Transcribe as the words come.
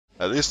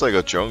At least I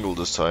got jungle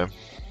this time.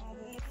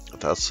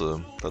 That's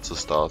a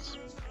start.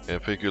 Yeah,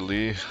 pick your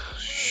Lee.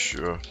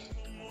 Sure.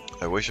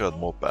 I wish I had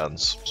more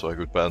bans, so I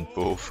could ban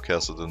both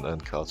Kassadin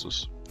and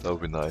Karthus. That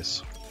would be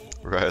nice.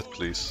 Riot,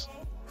 please.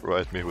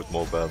 Provide me with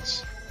more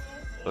bans.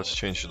 Let's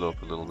change it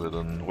up a little bit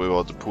and we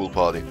are the pool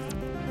party.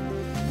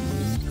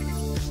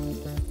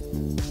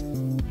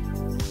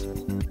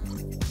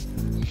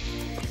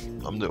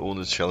 I'm the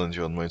only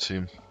challenger on my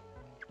team.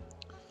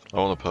 I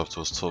wanna puff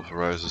those top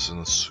Rises in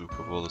a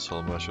super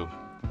volatile matchup.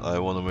 I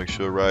wanna make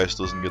sure Rise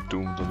doesn't get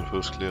doomed on the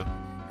first clear.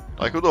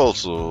 I could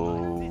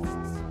also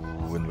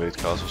invade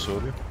Karthus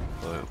early.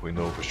 We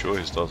know for sure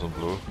he starts on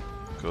blue,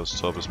 because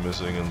top is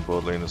missing and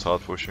bot lane is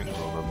hard pushing,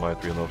 so that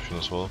might be an option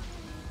as well.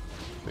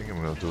 I think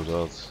I'm gonna do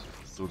that.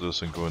 Do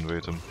this and go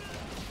invade him.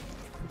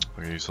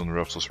 Okay, he's on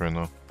Raptors right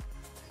now.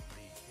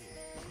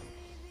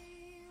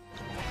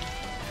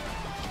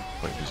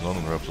 Wait, he's not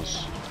on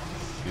Raptors.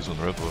 He's on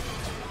red buff.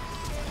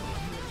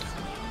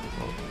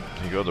 Well,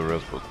 he got a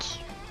red, but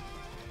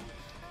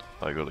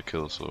I got a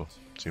kill, so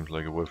seems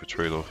like a worthy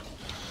trade-off.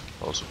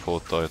 Our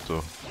support died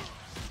though.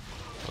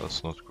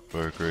 That's not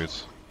very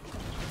great.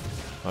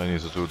 I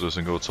need to do this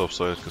and go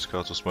topside, because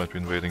Karthus might be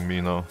invading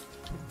me now.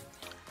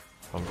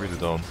 I'm really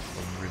down.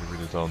 I'm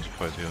really down to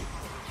fight here.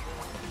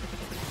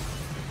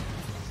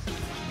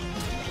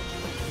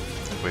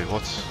 Wait,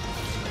 what?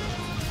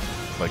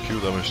 My Q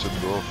damage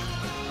didn't go off.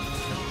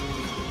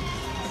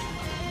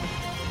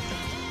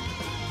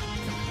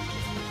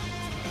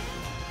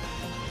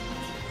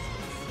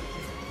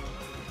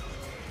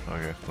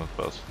 Okay, not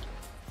bad.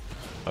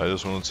 I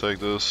just want to take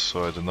this,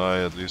 so I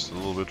deny at least a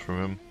little bit from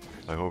him.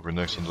 I hope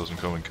Renekton doesn't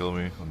come and kill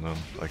me, and then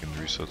I can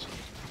reset.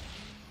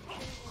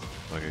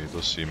 Okay, he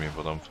does see me,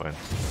 but I'm fine.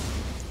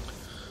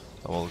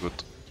 I'm all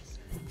good.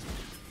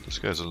 This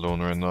guy's alone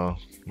right now.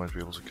 Might be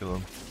able to kill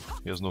him.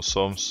 He has no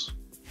sums.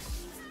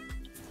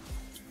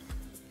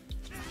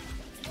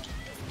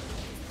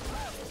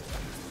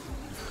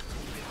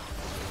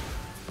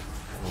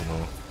 Oh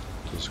no,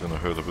 this is gonna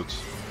hurt a bit.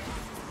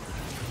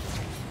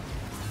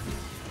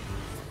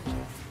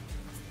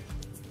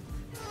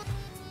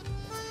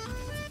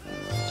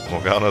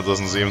 Morgana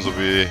doesn't seem to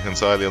be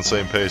entirely on the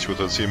same page with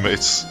her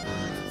teammates.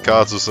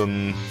 Karthus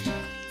and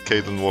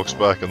Caitlyn walks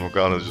back and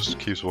Morgana just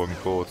keeps walking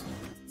forward.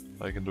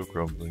 I can do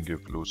Grumble and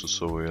give blue to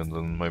Zoe and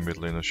then my mid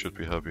laner should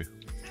be happy.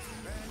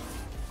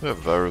 We have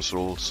Varus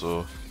ult,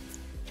 so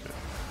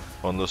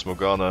unless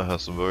Morgana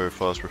has some very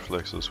fast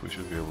reflexes, we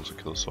should be able to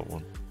kill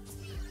someone.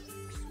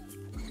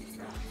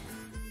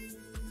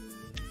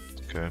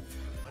 Okay.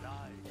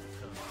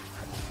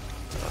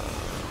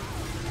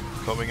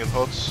 Coming in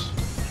hot.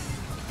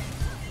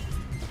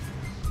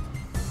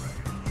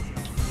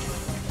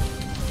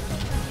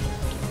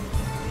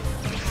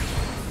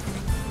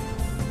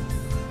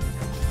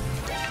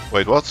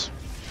 Wait, what?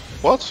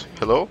 What?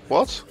 Hello?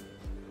 What?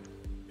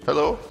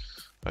 Hello?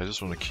 I just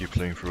want to keep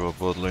playing through our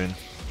bot lane.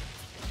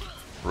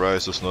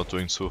 Ryze is not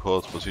doing too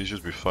hot, but he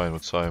should be fine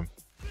with time.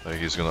 Like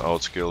he's gonna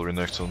outscale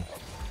Renekton.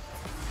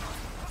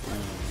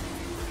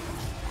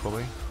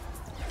 Coming.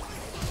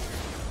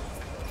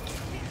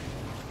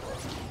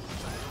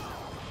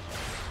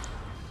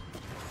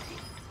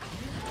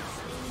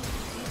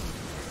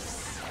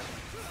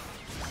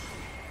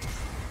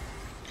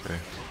 Okay.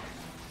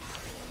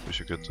 We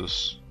should get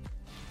this.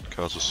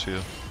 Karthus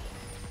here.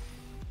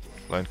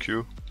 Line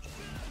Q.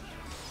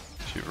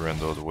 She ran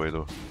the other way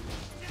though.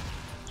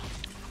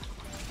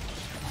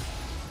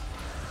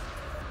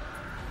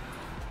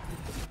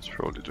 It's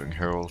probably doing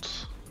Herald.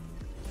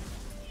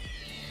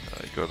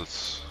 I got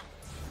it.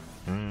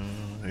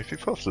 If he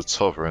puffs the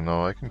top right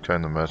now, I can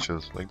kinda match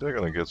it. Like they're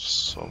gonna get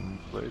some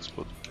plays,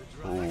 but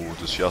oh,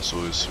 this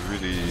Yasuo is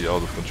really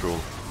out of control.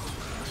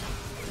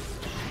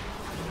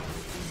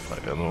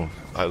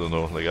 I don't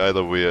know, like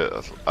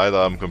either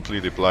I'm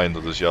completely blind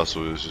or this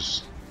Yasuo is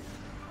just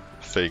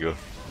faker.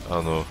 I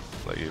don't know,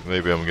 like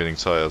maybe I'm getting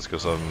tired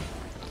because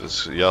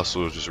this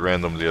Yasuo just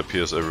randomly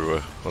appears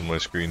everywhere on my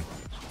screen.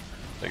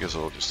 I guess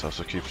I'll just have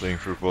to keep playing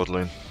through bot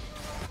lane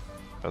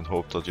and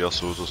hope that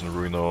Yasuo doesn't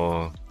ruin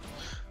our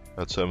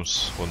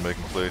attempts when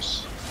making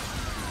plays.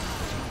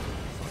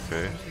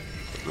 Okay,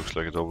 it looks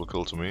like a double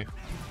kill to me.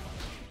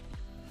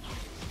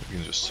 We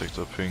can just take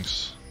the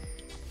pinks.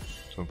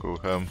 Don't go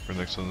ham,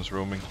 Renekton is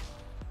roaming.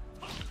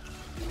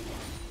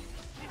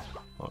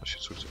 Oh, she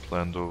took the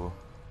plant over.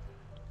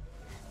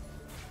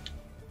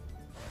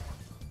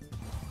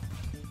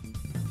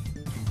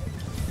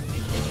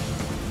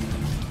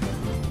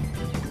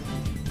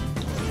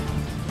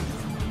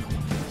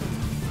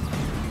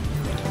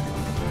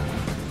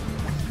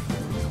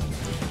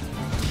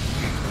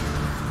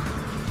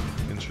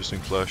 Interesting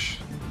flash.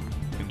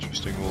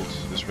 Interesting ult.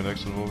 Is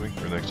Renekton moving?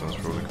 Renekton's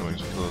probably coming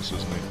to kill us,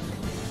 isn't he?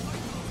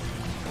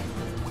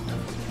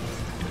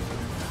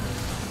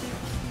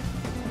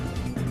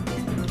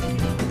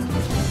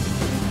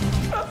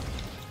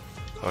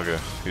 Okay,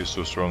 he's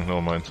too strong,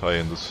 never mind, I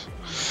ended.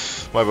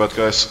 My bad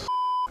guys.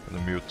 I'm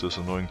gonna mute this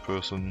annoying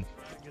person.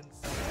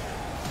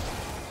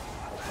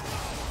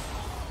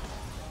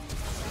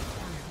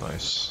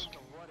 Nice.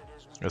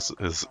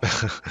 This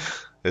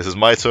is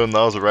my turn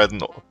now to write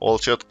in all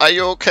chat. Are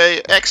you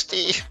okay,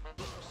 XD?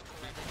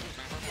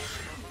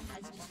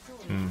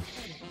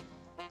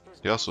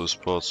 Yasuo is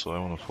spot, so I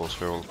want to force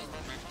Herald.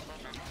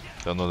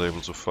 They're not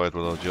able to fight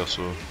without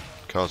Yasuo.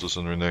 Kazus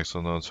and Renex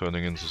are now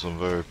turning into some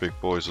very big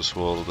boys as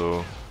well,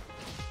 though.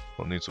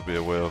 One needs to be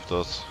aware of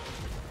that.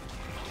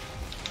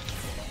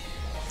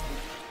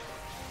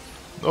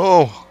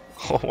 No!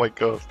 Oh my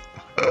god.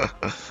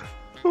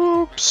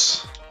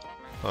 Oops.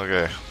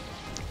 Okay.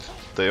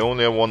 They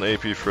only have 1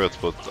 AP threat,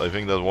 but I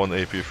think that 1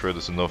 AP threat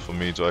is enough for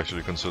me to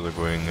actually consider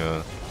going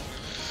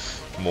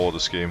more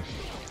this game.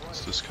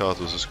 This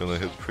Kazus is gonna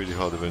hit pretty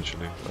hard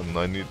eventually, and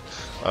I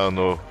don't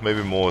know,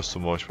 maybe more is too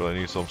much, but I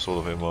need some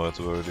sort of MR at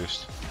the very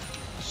least.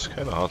 It's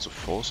kinda hard to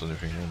force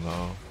anything here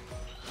now.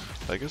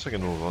 I guess I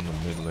can move on to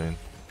mid lane.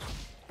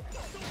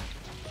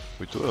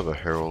 We do have a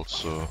Herald,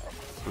 so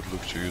good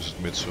look to use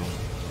it mid soon.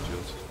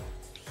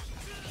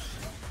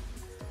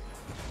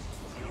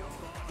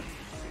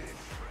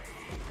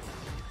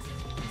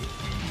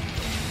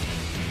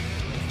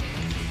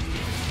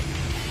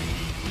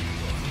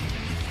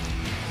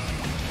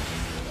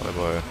 Bye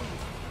bye.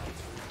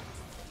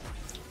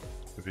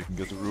 If we can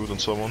get the root on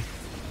someone.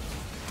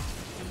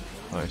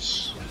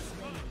 Nice.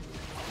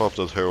 Pop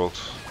that Herald.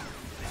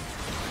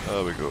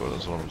 There we go,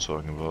 that's what I'm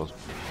talking about.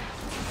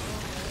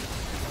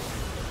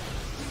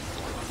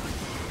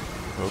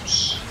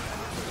 Oops.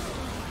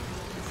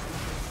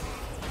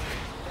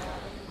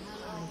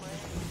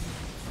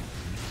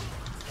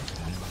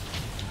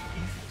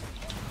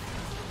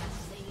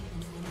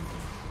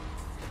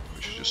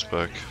 We should just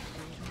back.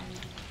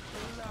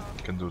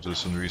 Can do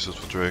this and reset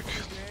for Drake.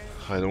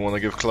 I don't want to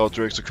give Cloud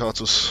Drake to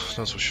Kazus,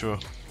 that's for sure.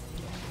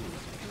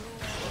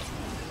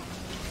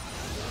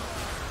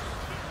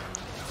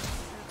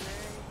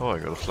 Oh, I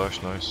got a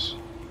flash, nice.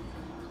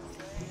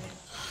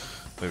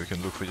 Maybe we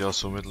can look for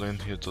Yasuo mid lane,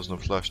 he doesn't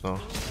have flash now.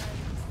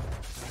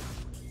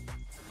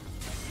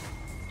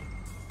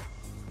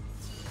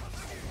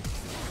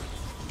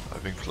 I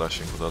think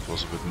flashing for that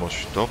was a bit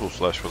much. Double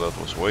flash for that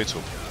was way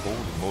too...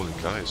 Holy moly,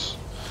 guys.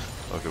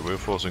 Okay, we're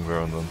forcing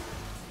Baron then.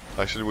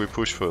 Actually, we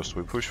push first,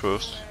 we push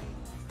first,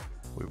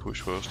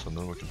 and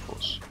then we can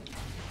force.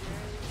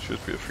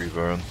 Should be a free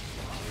Baron.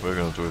 We're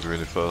gonna do it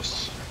really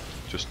fast.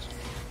 Just...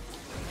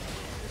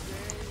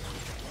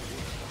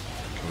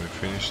 Can we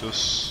finish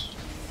this?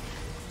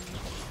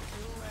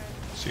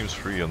 Seems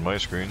free on my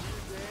screen.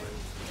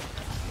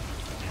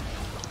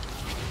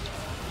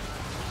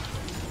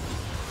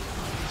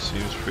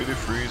 Seems pretty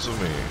free to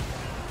me.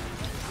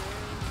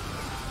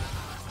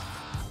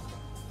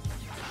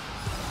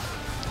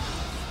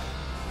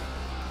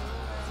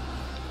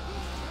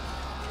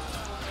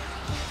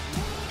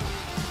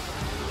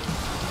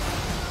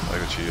 I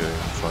got GA, I'm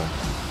fine.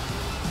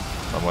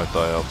 I might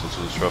die after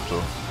to the trap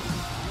though.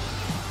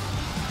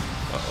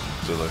 I'm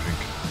dead, I think.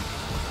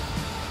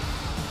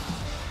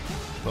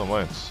 No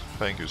mind.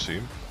 Thank you,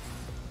 team.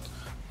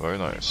 Very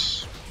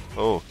nice.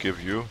 Oh,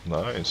 give you?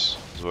 Nice.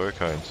 It's very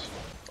kind.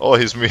 Oh,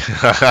 he's me.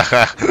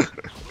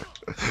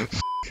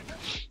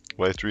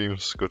 My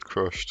dreams got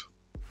crushed.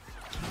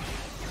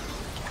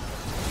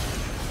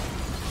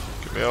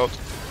 Get me out.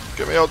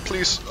 Get me out,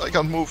 please. I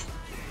can't move.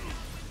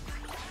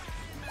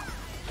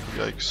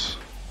 Yikes.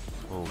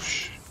 Oh,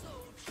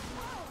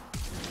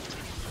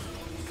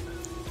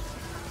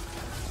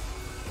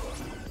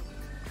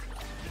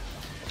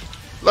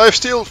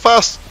 Lifesteal,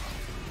 fast!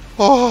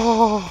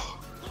 Oh!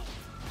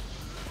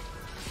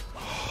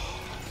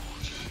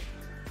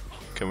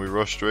 Can we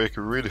rush Drake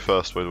really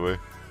fast, by the way?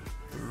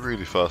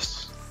 Really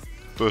fast.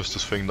 Burst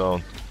this thing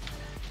down.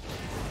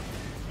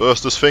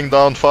 Burst this thing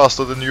down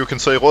faster than you can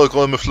say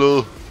rollgrød med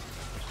fløde.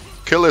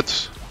 Kill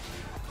it!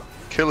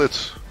 Kill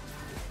it!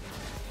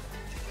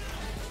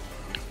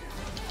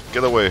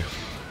 Get away.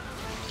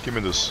 Give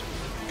me this.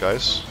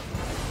 Guys?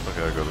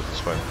 Okay, I got it, it's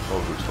fine.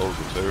 All good, all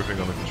good.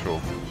 Everything under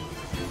control.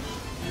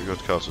 You got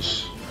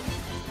Kazus.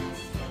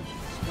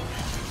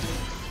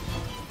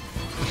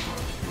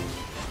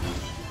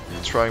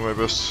 Trying my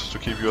best to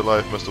keep you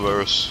alive, Mr.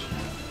 Varus.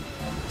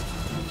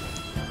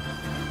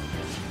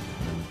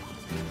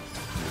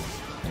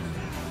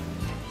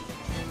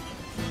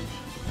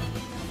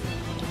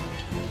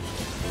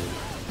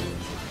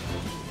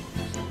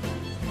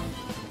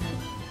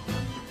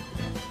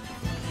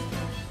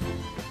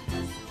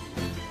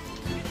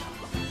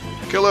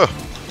 Killer!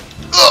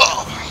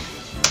 Oh!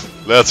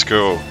 Let's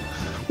go!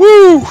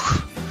 Woo!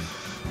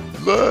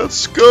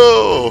 Let's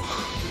go!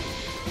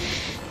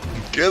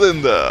 Get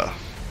in there!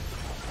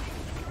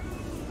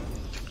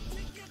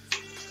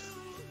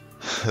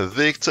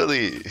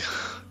 Victory!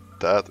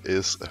 That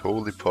is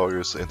holy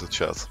poggers in the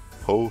chat.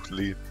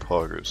 Holy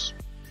poggers.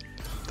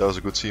 That was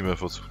a good team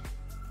effort.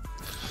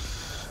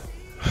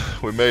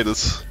 We made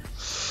it.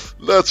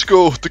 Let's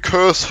go! The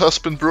curse has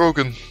been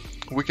broken.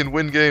 We can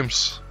win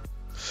games.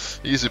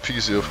 Easy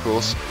peasy, of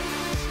course.